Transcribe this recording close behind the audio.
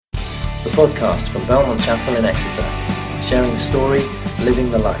the podcast from Belmont Chapel in Exeter, sharing the story, living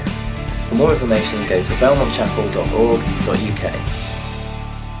the life. For more information, go to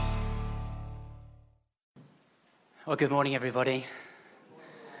belmontchapel.org.uk. Well, good morning, everybody.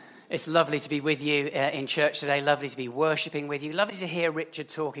 It's lovely to be with you in church today, lovely to be worshipping with you, lovely to hear Richard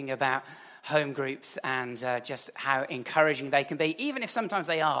talking about home groups and just how encouraging they can be, even if sometimes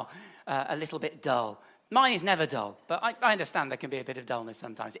they are a little bit dull. Mine is never dull, but I understand there can be a bit of dullness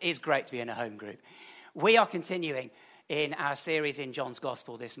sometimes. It is great to be in a home group. We are continuing in our series in John's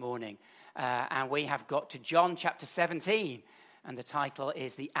Gospel this morning, and we have got to John chapter 17, and the title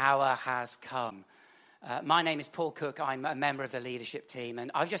is The Hour Has Come. My name is Paul Cook. I'm a member of the leadership team, and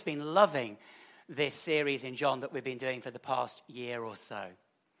I've just been loving this series in John that we've been doing for the past year or so.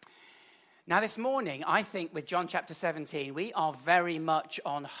 Now, this morning, I think with John chapter 17, we are very much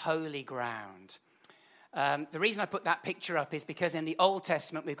on holy ground. The reason I put that picture up is because in the Old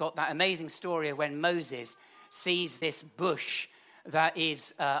Testament, we've got that amazing story of when Moses sees this bush that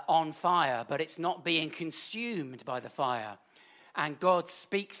is on fire, but it's not being consumed by the fire. And God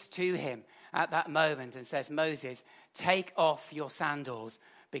speaks to him at that moment and says, Moses, take off your sandals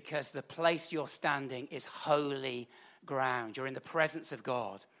because the place you're standing is holy ground. You're in the presence of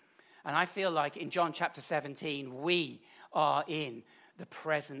God. And I feel like in John chapter 17, we are in the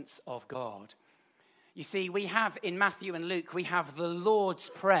presence of God. You see, we have in Matthew and Luke, we have the Lord's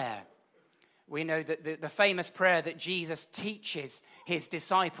Prayer. We know that the famous prayer that Jesus teaches his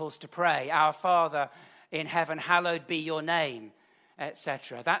disciples to pray, Our Father in heaven, hallowed be your name,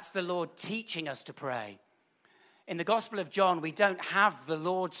 etc. That's the Lord teaching us to pray. In the Gospel of John, we don't have the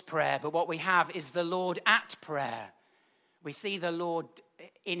Lord's Prayer, but what we have is the Lord at prayer. We see the Lord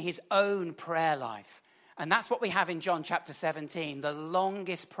in his own prayer life. And that's what we have in John chapter 17, the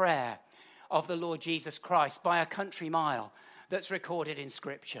longest prayer of the Lord Jesus Christ by a country mile that's recorded in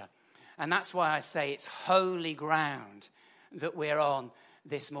Scripture. And that's why I say it's holy ground that we're on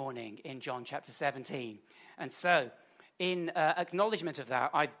this morning in John chapter 17. And so, in acknowledgement of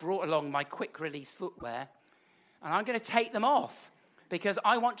that, I've brought along my quick release footwear, and I'm going to take them off because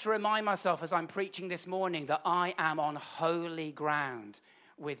I want to remind myself as I'm preaching this morning that I am on holy ground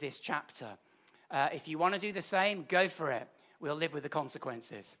with this chapter. If you want to do the same, go for it. We'll live with the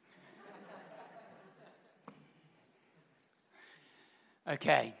consequences.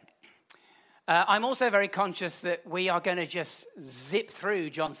 Okay. I'm also very conscious that we are going to just zip through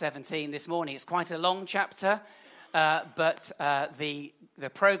John 17 this morning. It's quite a long chapter, but the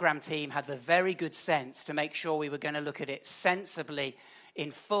program team had the very good sense to make sure we were going to look at it sensibly in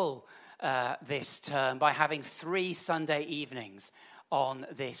full this term by having 3 Sunday evenings on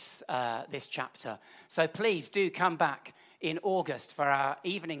this chapter. So please do come back in August for our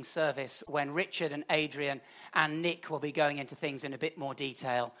evening service when Richard and Adrian and Nick will be going into things in a bit more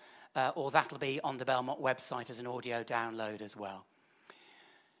detail, or that'll be on the Belmont website as an audio download as well.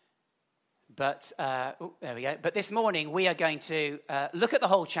 But there we go. But this morning we are going to look at the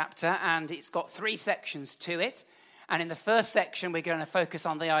whole chapter, and it's got 3 sections to it. And in the first section, we're going to focus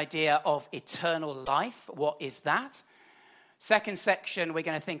on the idea of eternal life. What is that? Second section, we're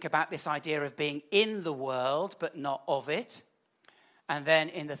going to think about this idea of being in the world, but not of it. And then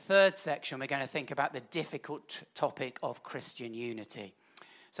in the third section, we're going to think about the difficult topic of Christian unity.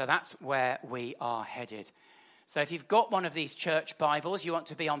 So that's where we are headed. So if you've got one of these church Bibles, you want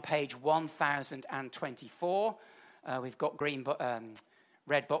to be on page 1024. We've got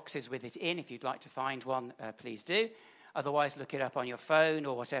red boxes with it in. If you'd like to find one, please do. Otherwise, look it up on your phone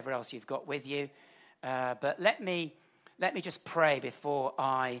or whatever else you've got with you. But let me just pray before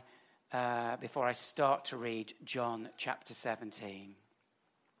I start to read John chapter 17.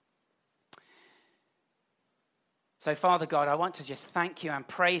 So, Father God, I want to just thank you and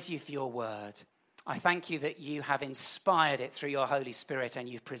praise you for your word. I thank you that you have inspired it through your Holy Spirit and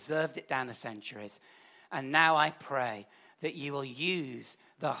you've preserved it down the centuries. And now I pray that you will use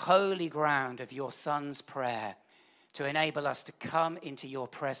the holy ground of your Son's prayer to enable us to come into your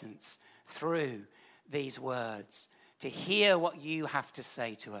presence through these words, to hear what you have to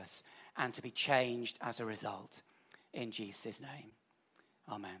say to us, and to be changed as a result. In Jesus' name,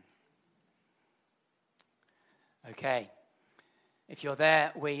 amen. Okay, if you're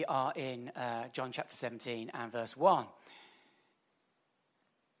there, we are in John chapter 17 and verse 1.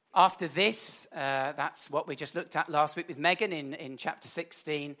 After this, that's what we just looked at last week with Megan in chapter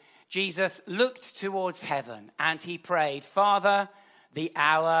 16, Jesus looked towards heaven and he prayed, Father, the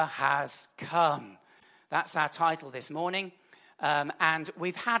hour has come. That's our title this morning. And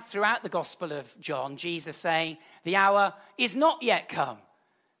we've had throughout the Gospel of John, Jesus saying, the hour is not yet come.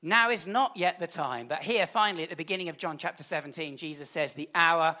 Now is not yet the time. But here, finally, at the beginning of John chapter 17, Jesus says, the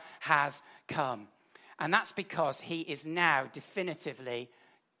hour has come. And that's because he is now definitively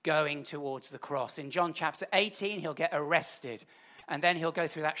going towards the cross. In John chapter 18, he'll get arrested. And then he'll go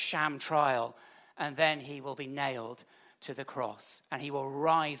through that sham trial. And then he will be nailed to the cross. And he will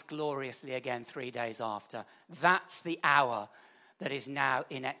rise gloriously again 3 days after. That's the hour that is now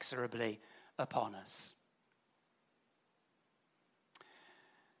inexorably upon us.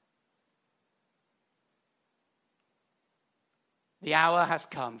 The hour has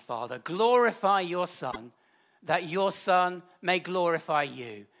come, Father. Glorify your Son, that your Son may glorify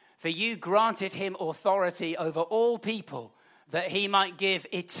you. For you granted him authority over all people, that he might give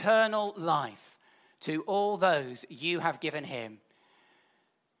eternal life to all those you have given him.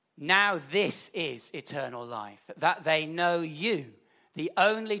 Now this is eternal life, that they know you, the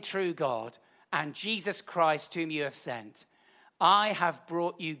only true God, and Jesus Christ whom you have sent. I have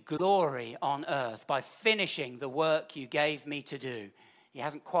brought you glory on earth by finishing the work you gave me to do. He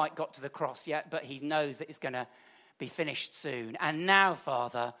hasn't quite got to the cross yet, but he knows that it's going to be finished soon. And now,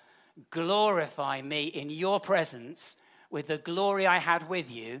 Father, glorify me in your presence with the glory I had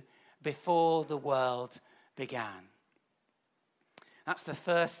with you before the world began. That's the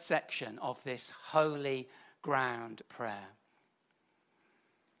first section of this holy ground prayer.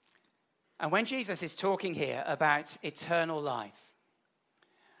 And when Jesus is talking here about eternal life,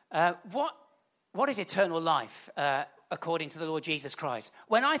 what is eternal life according to the Lord Jesus Christ?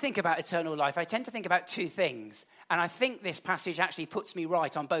 When I think about eternal life, I tend to think about two things. And I think this passage actually puts me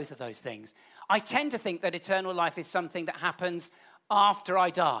right on both of those things. I tend to think that eternal life is something that happens after I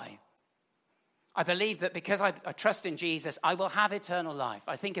die. I believe that because I trust in Jesus, I will have eternal life.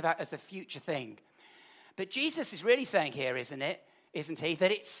 I think of that as a future thing. But Jesus is really saying here, isn't he,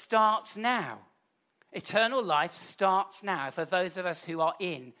 that it starts now. Eternal life starts now for those of us who are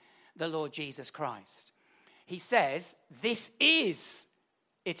in the Lord Jesus Christ. He says, this is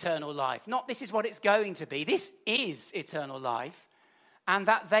eternal life. Not this is what it's going to be. This is eternal life. And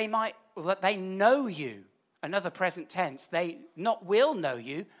that they know you. Another present tense. They not will know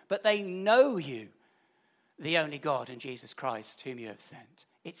you, but they know you, the only God and Jesus Christ whom you have sent.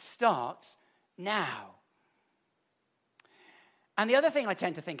 It starts now. And the other thing I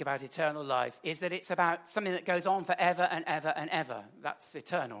tend to think about eternal life is that it's about something that goes on forever and ever and ever. That's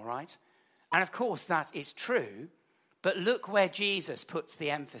eternal, right? And of course that is true, but look where Jesus puts the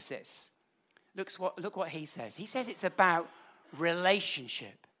emphasis. Look what he says. He says it's about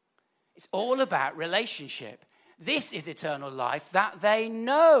relationship. It's all about relationship. This is eternal life, that they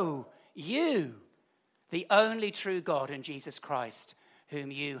know you, the only true God and Jesus Christ,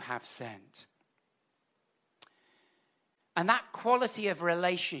 whom you have sent. And that quality of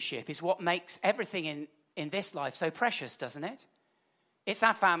relationship is what makes everything in this life so precious, doesn't it? It's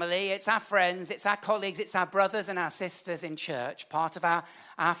our family, it's our friends, it's our colleagues, it's our brothers and our sisters in church, part of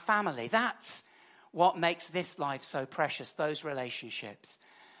our family. That's what makes this life so precious, those relationships.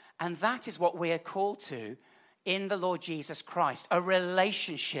 And that is what we are called to in the Lord Jesus Christ, a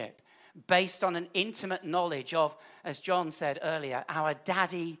relationship based on an intimate knowledge of, as John said earlier, our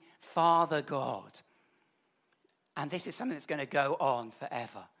Daddy, Father God. And this is something that's going to go on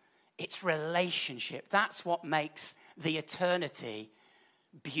forever. It's relationship. That's what makes the eternity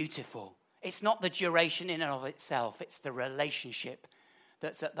beautiful. It's not the duration in and of itself. It's the relationship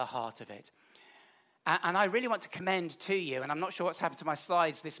that's at the heart of it. And I really want to commend to you, and I'm not sure what's happened to my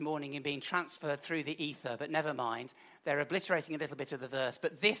slides this morning in being transferred through the ether, but never mind. They're obliterating a little bit of the verse.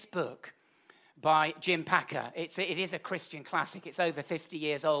 But this book by Jim Packer, it is a Christian classic. It's over 50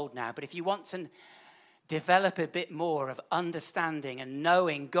 years old now. But if you want to develop a bit more of understanding and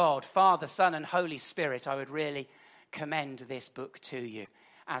knowing God, Father, Son, and Holy Spirit, I would really commend this book to you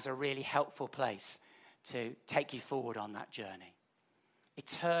as a really helpful place to take you forward on that journey.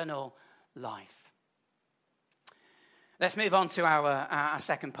 Eternal life. Let's move on to our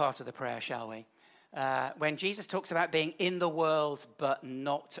second part of the prayer, shall we? When Jesus talks about being in the world but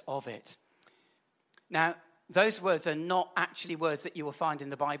not of it. Now, those words are not actually words that you will find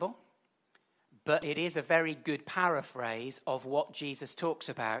in the Bible. But it is a very good paraphrase of what Jesus talks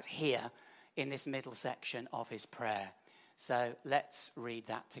about here in this middle section of his prayer. So let's read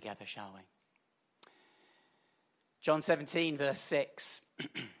that together, shall we? John 17, verse 6.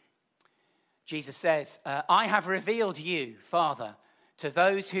 Jesus says, I have revealed you, Father, to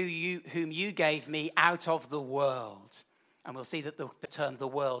those whom you gave me out of the world. And we'll see that the term the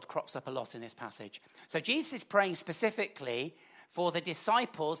world crops up a lot in this passage. So Jesus is praying specifically for the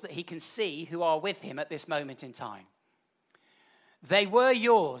disciples that he can see who are with him at this moment in time. They were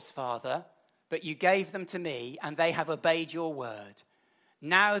yours, Father, but you gave them to me, and they have obeyed your word.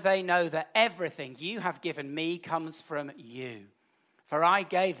 Now they know that everything you have given me comes from you. For I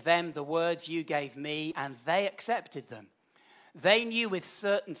gave them the words you gave me, and they accepted them. They knew with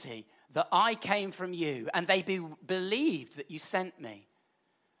certainty that I came from you, and they believed that you sent me.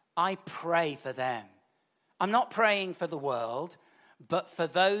 I pray for them. I'm not praying for the world, but for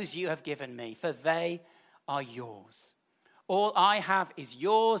those you have given me, for they are yours. All I have is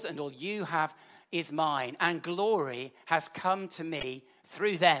yours, and all you have is mine, and glory has come to me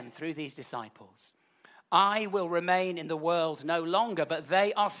through them, through these disciples. I will remain in the world no longer, but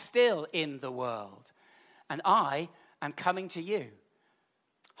they are still in the world, and I am coming to you.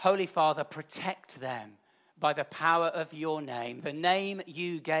 Holy Father, protect them by the power of your name, the name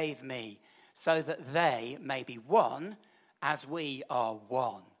you gave me, so that they may be one as we are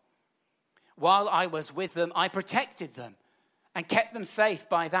one. While I was with them, I protected them and kept them safe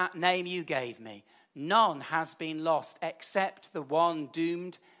by that name you gave me. None has been lost except the one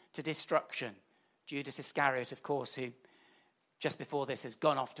doomed to destruction. Judas Iscariot, of course, who just before this has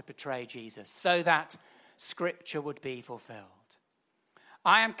gone off to betray Jesus, so that Scripture would be fulfilled.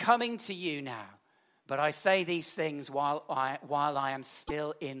 I am coming to you now, but I say these things while I am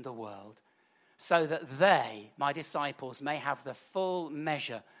still in the world, so that they, my disciples, may have the full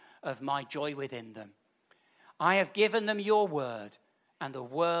measure of my joy within them. I have given them your word, and the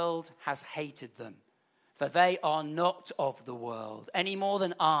world has hated them, for they are not of the world, any more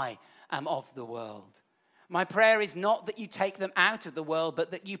than I am of the world. My prayer is not that you take them out of the world,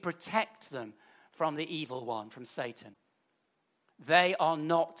 but that you protect them from the evil one, from Satan. They are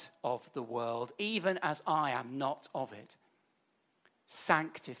not of the world, even as I am not of it.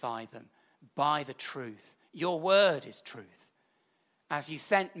 Sanctify them by the truth. Your word is truth. As you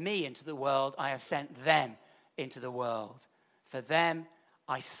sent me into the world, I have sent them into the world. For them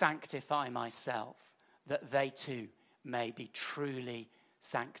I sanctify myself, that they too may be truly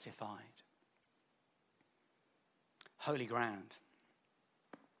sanctified. Holy ground.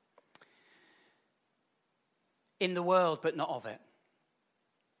 In the world, but not of it.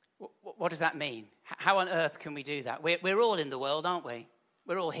 What does that mean? How on earth can we do that? We're all in the world, aren't we?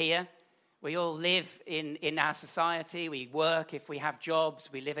 We're all here. We all live in our society. We work if we have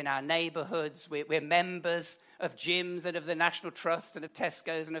jobs. We live in our neighborhoods. We're members of gyms and of the National Trust and of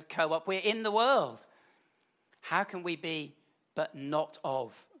Tesco's and of Co-op. We're in the world. How can we be but not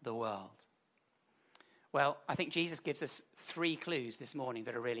of the world? Well, I think Jesus gives us 3 clues this morning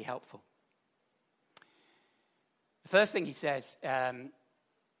that are really helpful. The first thing he says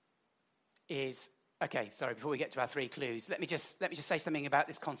before we get to our 3 clues, let me just say something about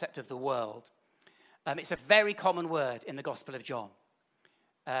this concept of the world. It's a very common word in the Gospel of John.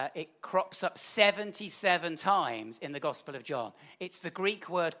 It crops up 77 times in the Gospel of John. It's the Greek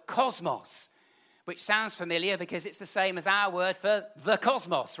word cosmos, which sounds familiar because it's the same as our word for the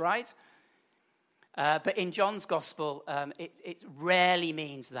cosmos, right? But in John's Gospel, it rarely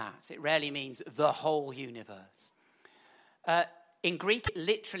means that. It rarely means the whole universe. In Greek, it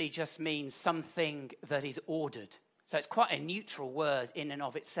literally just means something that is ordered. So it's quite a neutral word in and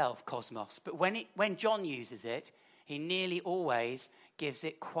of itself, cosmos. But when John uses it, he nearly always gives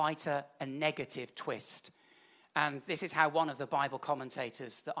it quite a negative twist. And this is how one of the Bible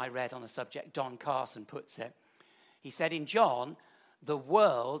commentators that I read on the subject, Don Carson, puts it. He said, in John, the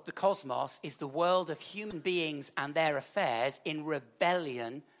world, the cosmos, is the world of human beings and their affairs in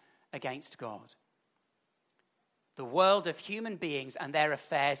rebellion against God. The world of human beings and their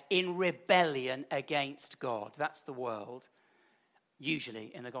affairs in rebellion against God. That's the world,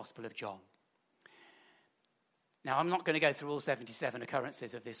 usually in the Gospel of John. Now, I'm not going to go through all 77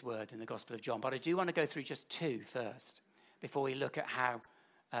 occurrences of this word in the Gospel of John, but I do want to go through just 2 first, before we look at how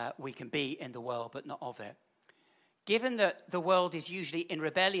we can be in the world but not of it. Given that the world is usually in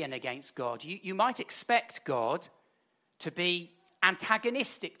rebellion against God, you might expect God to be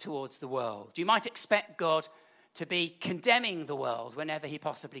antagonistic towards the world. You might expect God to be condemning the world whenever he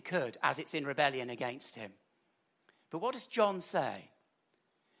possibly could, as it's in rebellion against him. But what does John say?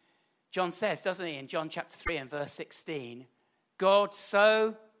 John says, doesn't he, in John chapter 3 and verse 16, God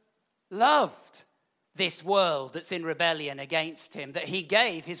so loved this world that's in rebellion against him that he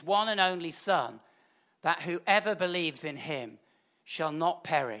gave his one and only Son, that whoever believes in him shall not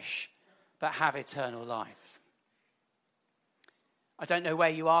perish, but have eternal life. I don't know where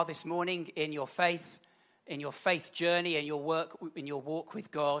you are this morning in your faith journey, in your walk with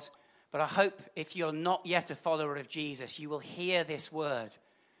God, but I hope if you're not yet a follower of Jesus, you will hear this word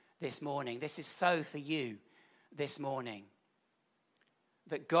this morning. This is so for you this morning.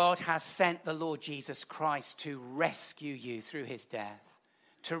 That God has sent the Lord Jesus Christ to rescue you through his death,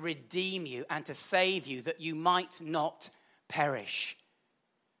 to redeem you and to save you, that you might not perish,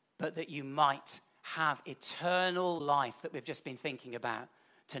 but that you might have eternal life that we've just been thinking about,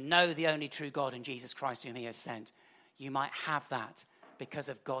 to know the only true God and Jesus Christ whom he has sent. You might have that because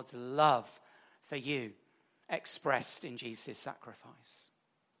of God's love for you expressed in Jesus' sacrifice.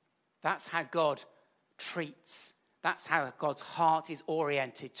 That's how God treats. That's how God's heart is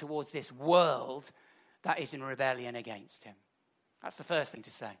oriented towards this world that is in rebellion against him. That's the first thing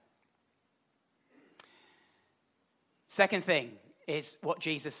to say. Second thing is what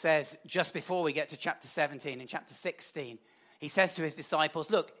Jesus says just before we get to chapter 17. In chapter 16, he says to his disciples,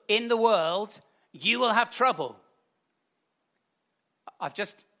 look, in the world, you will have trouble. I've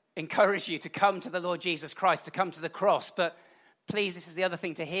just encouraged you to come to the Lord Jesus Christ, to come to the cross. But please, this is the other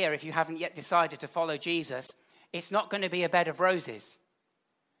thing to hear if you haven't yet decided to follow Jesus. It's not going to be a bed of roses.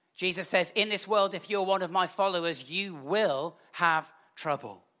 Jesus says, in this world, if you're one of my followers, you will have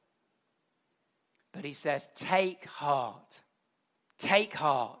trouble. But he says, take heart. Take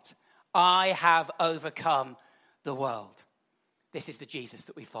heart. I have overcome the world. This is the Jesus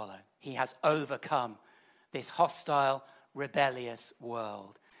that we follow. He has overcome this hostile, rebellious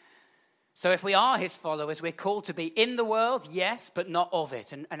world. So if we are his followers, we're called to be in the world, yes, but not of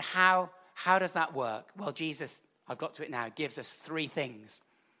it. And how does that work? Well, Jesus, I've got to it now, gives us three things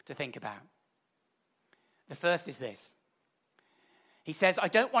to think about. The first is this. He says, I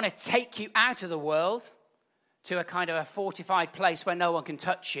don't want to take you out of the world to a kind of a fortified place where no one can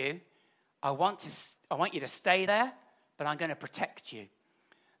touch you. I want you to stay there, but I'm going to protect you.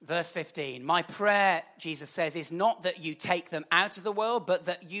 Verse 15, my prayer, Jesus says, is not that you take them out of the world, but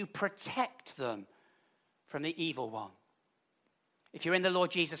that you protect them from the evil one. If you're in the Lord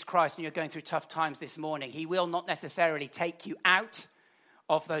Jesus Christ and you're going through tough times this morning, he will not necessarily take you out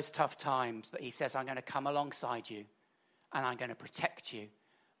of those tough times, but he says, I'm going to come alongside you and I'm going to protect you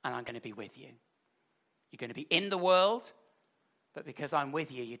and I'm going to be with you. You're going to be in the world, but because I'm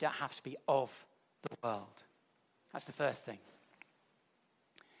with you, you don't have to be of the world. That's the first thing.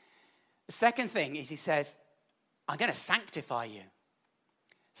 The second thing is he says, I'm going to sanctify you.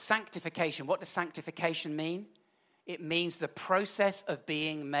 Sanctification. What does sanctification mean? It means the process of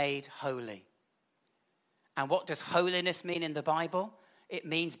being made holy. And what does holiness mean in the Bible? It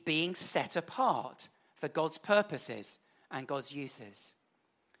means being set apart for God's purposes and God's uses.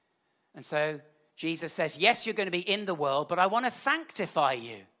 And so Jesus says, yes, you're going to be in the world, but I want to sanctify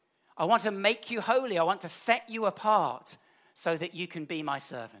you. I want to make you holy. I want to set you apart so that you can be my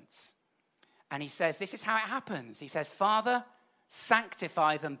servants. And he says, this is how it happens. He says, Father,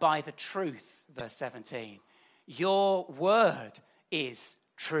 sanctify them by the truth, verse 17. Your word is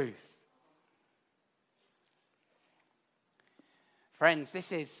truth. Friends,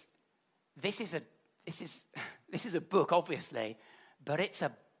 this is a book, obviously, but it's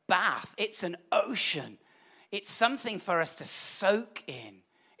a bath. It's an ocean. It's something for us to soak in.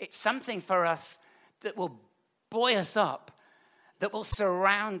 It's something for us that will buoy us up, that will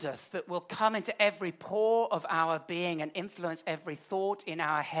surround us, that will come into every pore of our being and influence every thought in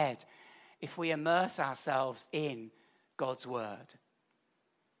our head if we immerse ourselves in God's word.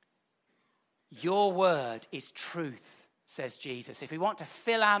 Your word is truth, says Jesus. If we want to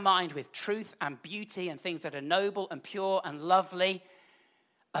fill our mind with truth and beauty and things that are noble and pure and lovely,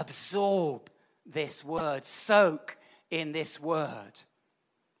 absorb this word, soak in this word,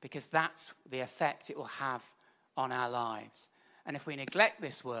 because that's the effect it will have on our lives. And if we neglect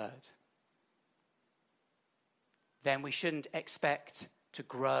this word, then we shouldn't expect to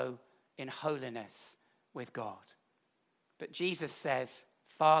grow in holiness with God. But Jesus says,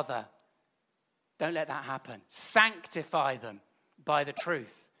 Father, don't let that happen. Sanctify them by the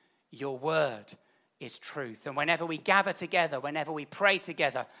truth. Your word is truth. And whenever we gather together, whenever we pray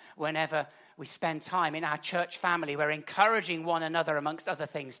together, whenever we spend time in our church family, we're encouraging one another, amongst other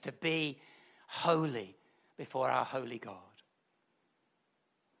things, to be holy before our holy God.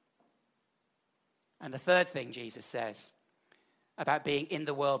 And the third thing Jesus says about being in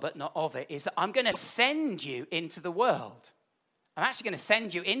the world but not of it is that I'm going to send you into the world. I'm actually going to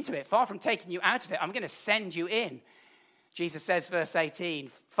send you into it. Far from taking you out of it, I'm going to send you in. Jesus says, verse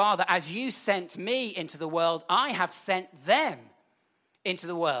 18, Father, as you sent me into the world, I have sent them into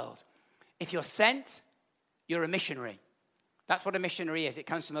the world. If you're sent, you're a missionary. That's what a missionary is. It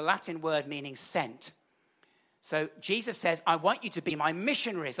comes from the Latin word meaning sent. So Jesus says, I want you to be my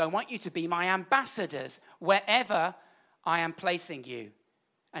missionaries. I want you to be my ambassadors wherever I am placing you.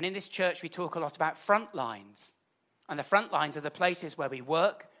 And in this church, we talk a lot about front lines. And the front lines are the places where we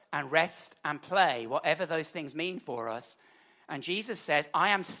work and rest and play, whatever those things mean for us. And Jesus says, I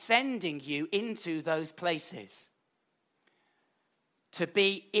am sending you into those places to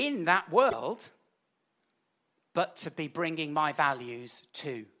be in that world, but to be bringing my values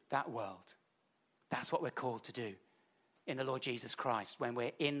to that world. That's what we're called to do in the Lord Jesus Christ when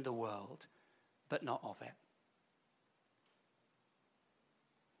we're in the world, but not of it.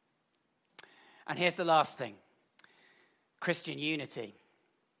 And here's the last thing. Christian unity.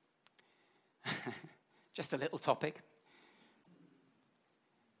 Just a little topic.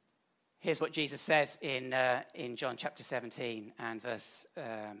 Here's what Jesus says in John chapter 17 and verse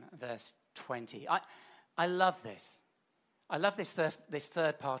 20. I love this. I love this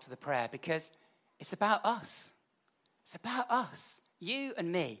third part of the prayer because it's about us. It's about us, you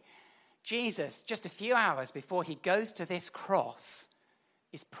and me. Jesus, just a few hours before he goes to this cross,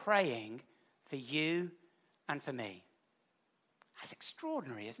 is praying for you and for me. That's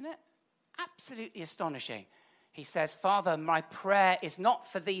extraordinary, isn't it? Absolutely astonishing. He says, Father, my prayer is not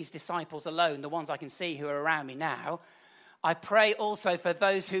for these disciples alone, the ones I can see who are around me now. I pray also for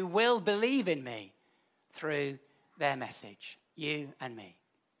those who will believe in me through their message, you and me.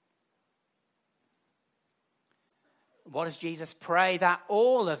 What does Jesus pray? That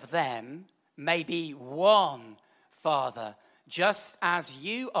all of them may be one, Father, just as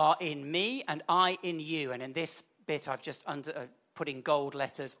you are in me and I in you. And in this bit, I've just put in gold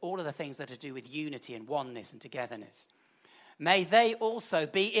letters all of the things that are to do with unity and oneness and togetherness. May they also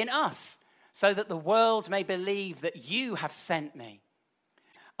be in us, so that the world may believe that you have sent me.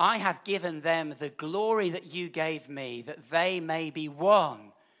 I have given them the glory that you gave me, that they may be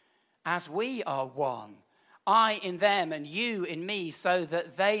one, as we are one. I in them and you in me, so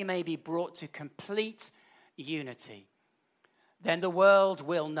that they may be brought to complete unity. Then the world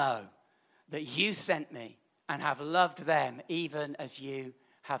will know that you sent me and have loved them even as you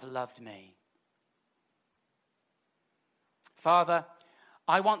have loved me. Father,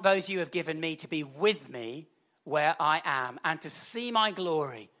 I want those you have given me to be with me where I am and to see my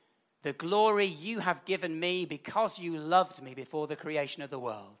glory, the glory you have given me because you loved me before the creation of the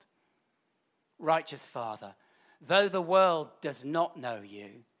world. Righteous Father, though the world does not know you,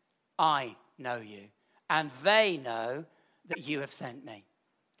 I know you, and they know that you have sent me.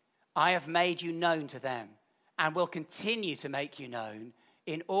 I have made you known to them and will continue to make you known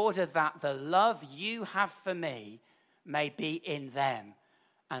in order that the love you have for me may be in them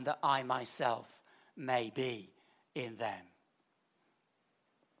and that I myself may be in them.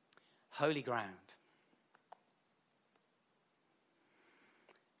 Holy ground.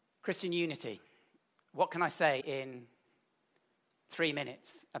 Christian unity. What can I say in 3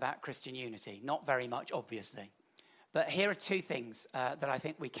 minutes about Christian unity? Not very much, obviously. But here are two things that I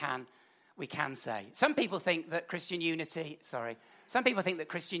think we can say. Some people think that Christian unity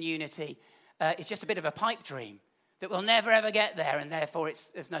is just a bit of a pipe dream, that we'll never ever get there, and therefore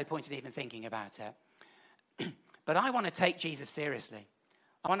there's no point in even thinking about it. But I want to take Jesus seriously.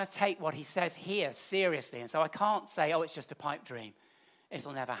 I want to take what he says here seriously. And so I can't say, oh, it's just a pipe dream.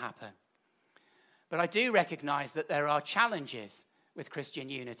 It'll never happen. But I do recognize that there are challenges with Christian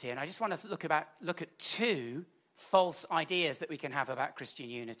unity. And I just want to look at two false ideas that we can have about Christian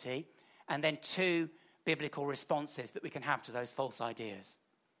unity, and then two biblical responses that we can have to those false ideas.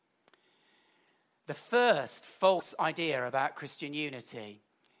 The first false idea about Christian unity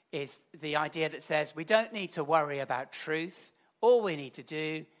is the idea that says we don't need to worry about truth. All we need to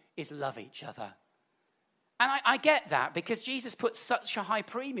do is love each other. And I get that because Jesus puts such a high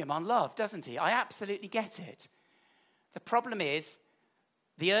premium on love, doesn't he? I absolutely get it. The problem is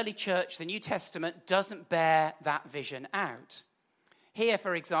the early church, the New Testament, doesn't bear that vision out. Here,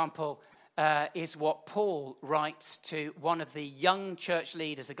 for example, is what Paul writes to one of the young church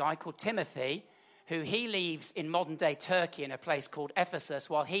leaders, a guy called Timothy, who he leaves in modern-day Turkey in a place called Ephesus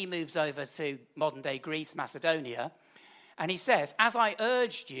while he moves over to modern-day Greece, Macedonia. And he says, as I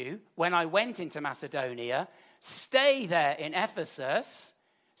urged you when I went into Macedonia, stay there in Ephesus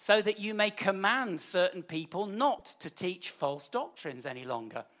so that you may command certain people not to teach false doctrines any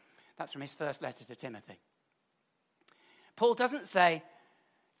longer. That's from his first letter to Timothy. Paul doesn't say,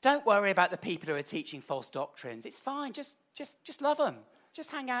 don't worry about the people who are teaching false doctrines. It's fine, just love them.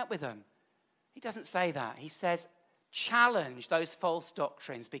 Just hang out with them. He doesn't say that. He says, challenge those false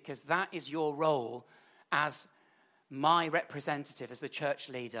doctrines because that is your role as my representative, as the church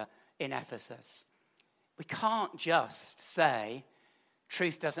leader in Ephesus. We can't just say,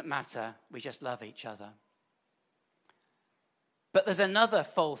 truth doesn't matter, we just love each other. But there's another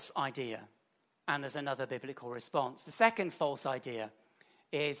false idea, and there's another biblical response. The second false idea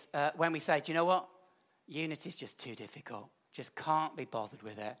is when we say, do you know what? Unity is just too difficult. Just can't be bothered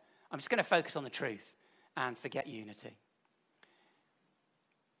with it. I'm just going to focus on the truth and forget unity.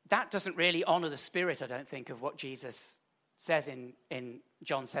 That doesn't really honor the spirit, I don't think, of what Jesus says in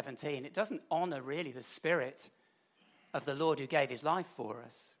John 17. It doesn't honor really the spirit of the Lord who gave his life for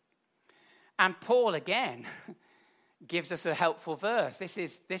us. And Paul, again, gives us a helpful verse. This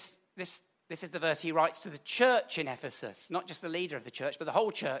is the verse he writes to the church in Ephesus, not just the leader of the church, but the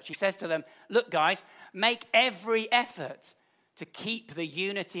whole church. He says to them, look, guys, make every effort to keep the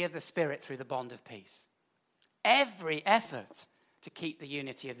unity of the Spirit through the bond of peace. Every effort to keep the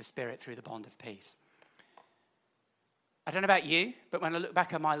unity of the Spirit through the bond of peace. I don't know about you, but when I look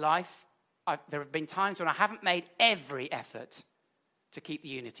back at my life, there have been times when I haven't made every effort to keep the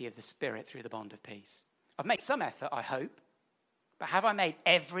unity of the Spirit through the bond of peace. I've made some effort, I hope, but have I made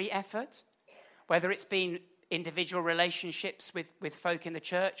every effort? Whether it's been individual relationships with folk in the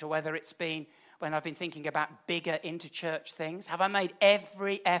church, or whether it's been when I've been thinking about bigger interchurch things, have I made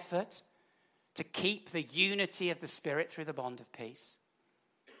every effort to keep the unity of the Spirit through the bond of peace?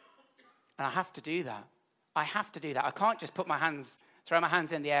 And I have to do that. I have to do that. I can't just throw my hands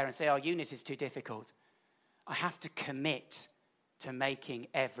in the air and say, unity is too difficult. I have to commit to making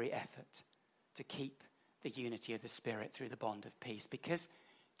every effort to keep the unity of the Spirit through the bond of peace, because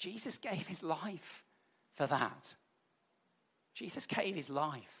Jesus gave his life for that. Jesus gave his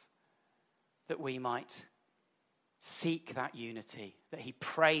life that we might seek that unity that he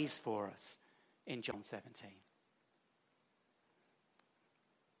prays for us in John 17.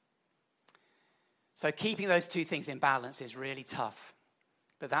 So keeping those two things in balance is really tough,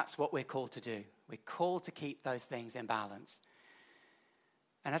 but that's what we're called to do. We're called to keep those things in balance.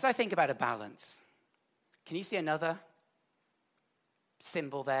 And as I think about a balance, can you see another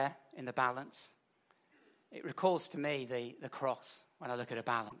symbol there in the balance? It recalls to me the cross when I look at a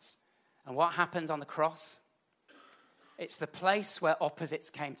balance. And what happened on the cross? It's the place where opposites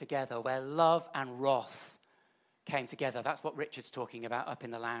came together, where love and wrath came together. That's what Richard's talking about up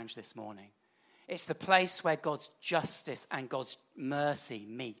in the lounge this morning. It's the place where God's justice and God's mercy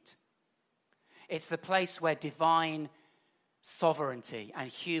meet. It's the place where divine sovereignty and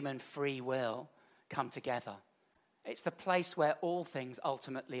human free will come together. It's the place where all things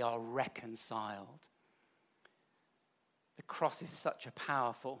ultimately are reconciled. The cross is such a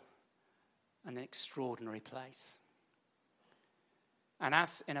powerful and an extraordinary place. And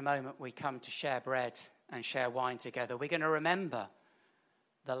as in a moment we come to share bread and share wine together, we're going to remember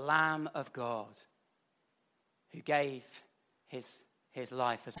the Lamb of God who gave his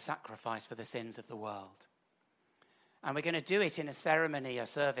life as a sacrifice for the sins of the world. And we're going to do it in a ceremony, a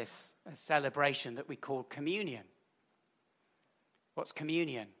service, a celebration that we call communion. What's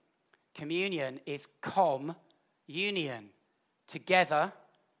communion? Communion is union, together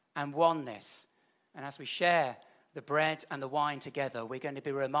and oneness. And as we share the bread and the wine together, we're going to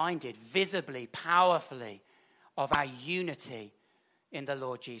be reminded visibly, powerfully of our unity in the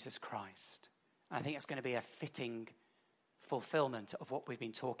Lord Jesus Christ. And I think that's going to be a fitting fulfillment of what we've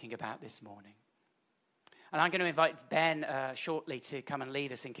been talking about this morning. And I'm going to invite Ben shortly to come and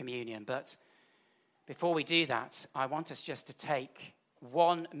lead us in communion. But before we do that, I want us just to take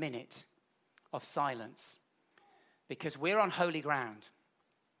 1 minute of silence, because we're on holy ground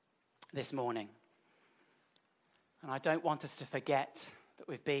this morning. And I don't want us to forget that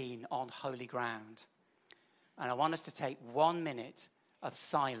we've been on holy ground. And I want us to take 1 minute of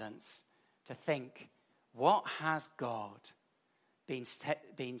silence to think, what has God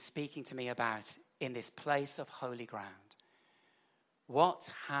been speaking to me about in this place of holy ground? What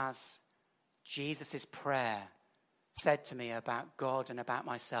has Jesus' prayer said to me about God and about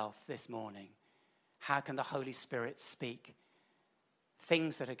myself this morning? How can the Holy Spirit speak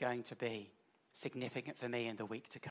things that are going to be significant for me in the week to come?